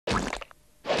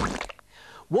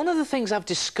One of the things I've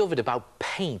discovered about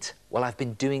paint while I've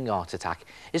been doing Art Attack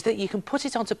is that you can put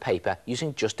it onto paper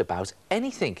using just about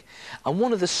anything. And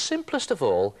one of the simplest of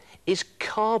all is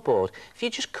cardboard. If you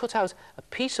just cut out a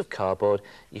piece of cardboard,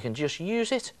 you can just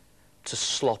use it to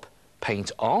slop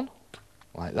paint on,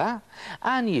 like that.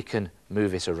 And you can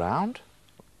move it around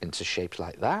into shapes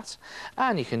like that.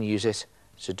 And you can use it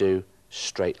to do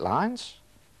straight lines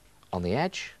on the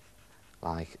edge,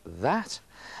 like that.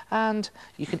 And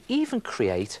you can even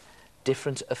create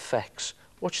different effects.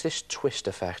 Watch this twist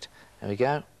effect. There we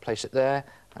go. Place it there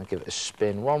and give it a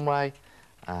spin one way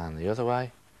and the other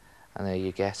way. And there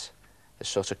you get a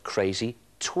sort of crazy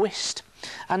twist.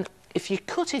 And if you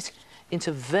cut it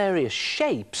into various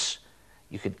shapes,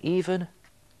 you can even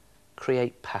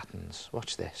create patterns.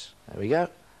 Watch this. There we go.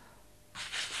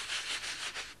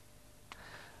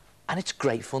 And it's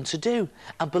great fun to do.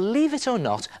 And believe it or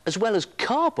not, as well as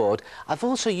cardboard, I've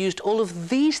also used all of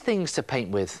these things to paint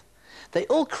with. They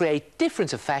all create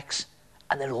different effects,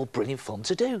 and they're all brilliant fun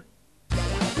to do.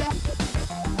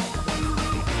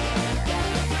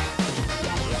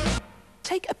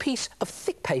 Take a piece of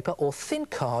thick paper or thin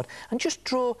card and just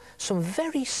draw some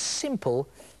very simple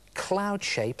cloud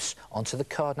shapes onto the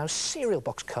card. Now, cereal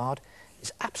box card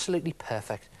is absolutely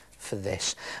perfect for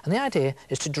this. And the idea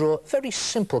is to draw very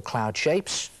simple cloud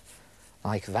shapes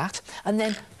like that and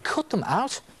then cut them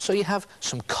out so you have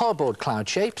some cardboard cloud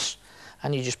shapes,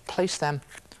 and you just place them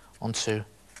onto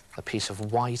a piece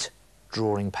of white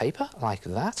drawing paper like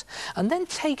that, and then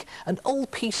take an old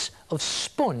piece of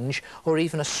sponge or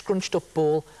even a scrunched up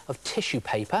ball of tissue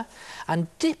paper and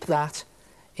dip that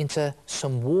into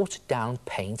some watered down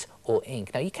paint or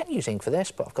ink. Now, you can use ink for this,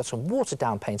 but I've got some watered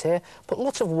down paint here. Put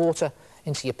lots of water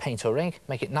into your paint or ink,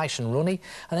 make it nice and runny,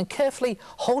 and then carefully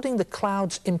holding the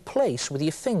clouds in place with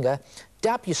your finger,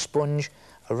 dab your sponge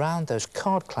around those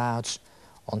card clouds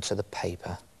onto the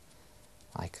paper,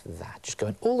 like that, just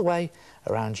going all the way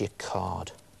around your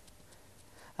card.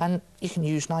 And you can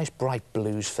use nice bright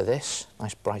blues for this,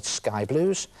 nice bright sky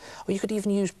blues, or you could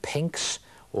even use pinks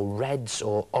or reds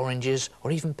or oranges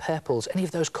or even purples, any of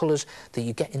those colours that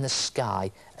you get in the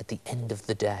sky at the end of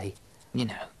the day. You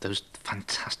know, those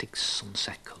fantastic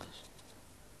sunset colours.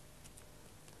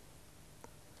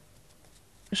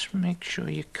 Just make sure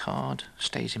your card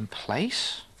stays in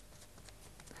place.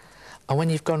 And when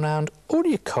you've gone around all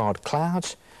your card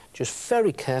clouds, just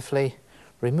very carefully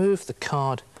remove the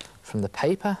card from the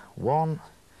paper. 1,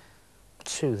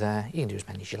 2 there. You can do as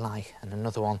many as you like, and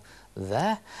another one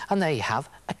there. And there you have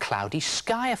a cloudy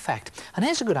sky effect. And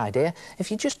here's a good idea.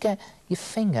 If you just get your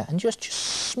finger and just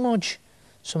smudge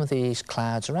some of these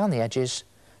clouds around the edges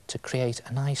to create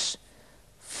a nice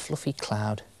fluffy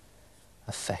cloud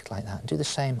effect like that. And do the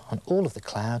same on all of the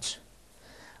clouds.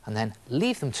 And then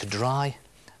leave them to dry.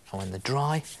 And when they're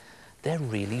dry, they're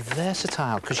really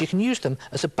versatile because you can use them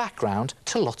as a background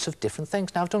to lots of different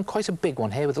things. Now, I've done quite a big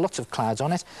one here with lots of clouds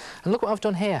on it. And look what I've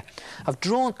done here. I've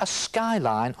drawn a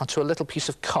skyline onto a little piece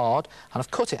of card and I've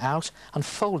cut it out and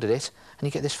folded it, and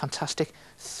you get this fantastic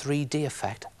 3D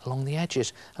effect along the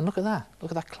edges. And look at that. Look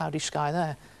at that cloudy sky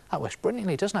there. That works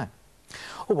brilliantly, doesn't it?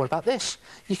 Or what about this?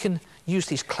 You can use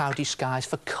these cloudy skies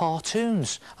for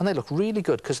cartoons, and they look really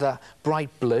good because of that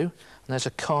bright blue, and there's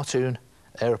a cartoon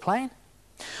aeroplane.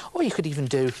 Or you could even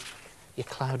do your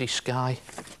cloudy sky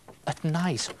at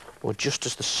night or just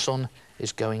as the sun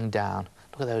is going down.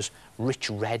 Look at those rich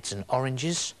reds and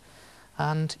oranges.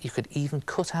 And you could even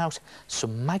cut out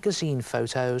some magazine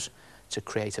photos to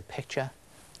create a picture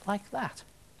like that.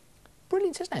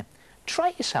 Brilliant, isn't it? Try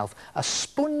it yourself, a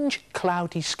sponge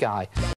cloudy sky.